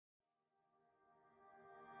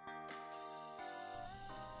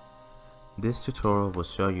This tutorial will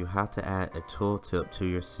show you how to add a tooltip to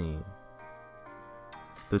your scene.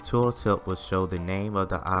 The tooltip will show the name of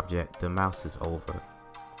the object the mouse is over,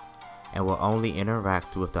 and will only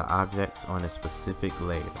interact with the objects on a specific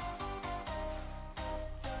layer.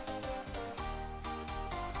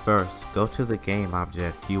 First, go to the game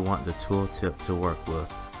object you want the tooltip to work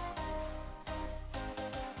with.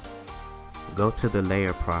 Go to the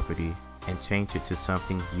layer property and change it to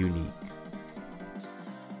something unique.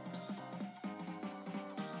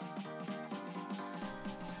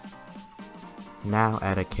 Now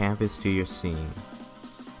add a canvas to your scene,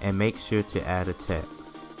 and make sure to add a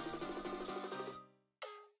text.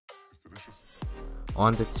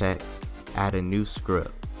 On the text, add a new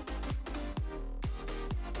script.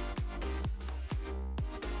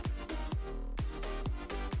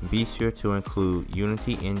 Be sure to include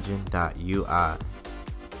UnityEngine.UI.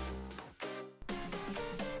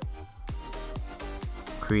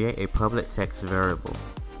 Create a public text variable,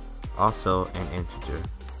 also an integer.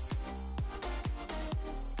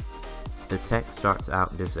 The text starts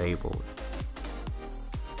out disabled.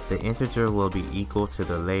 The integer will be equal to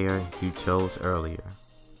the layer you chose earlier.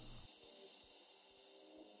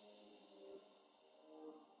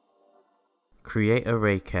 Create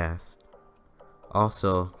array cast.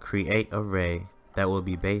 Also, create array that will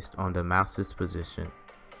be based on the mouse's position.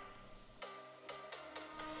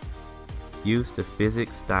 Use the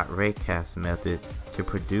physics.raycast method to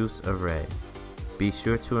produce array. Be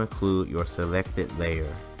sure to include your selected layer.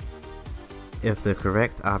 If the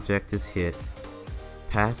correct object is hit,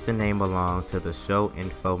 pass the name along to the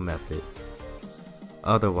showInfo method.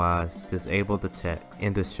 Otherwise, disable the text.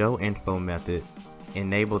 In the showInfo method,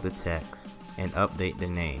 enable the text and update the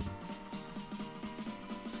name.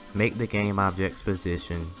 Make the game object's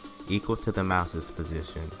position equal to the mouse's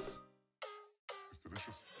position.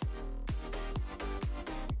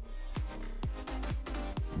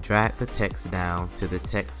 Drag the text down to the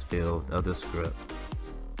text field of the script.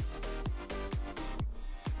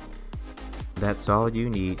 That's all you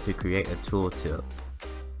need to create a tooltip.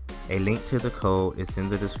 A link to the code is in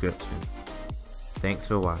the description. Thanks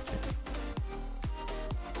for watching.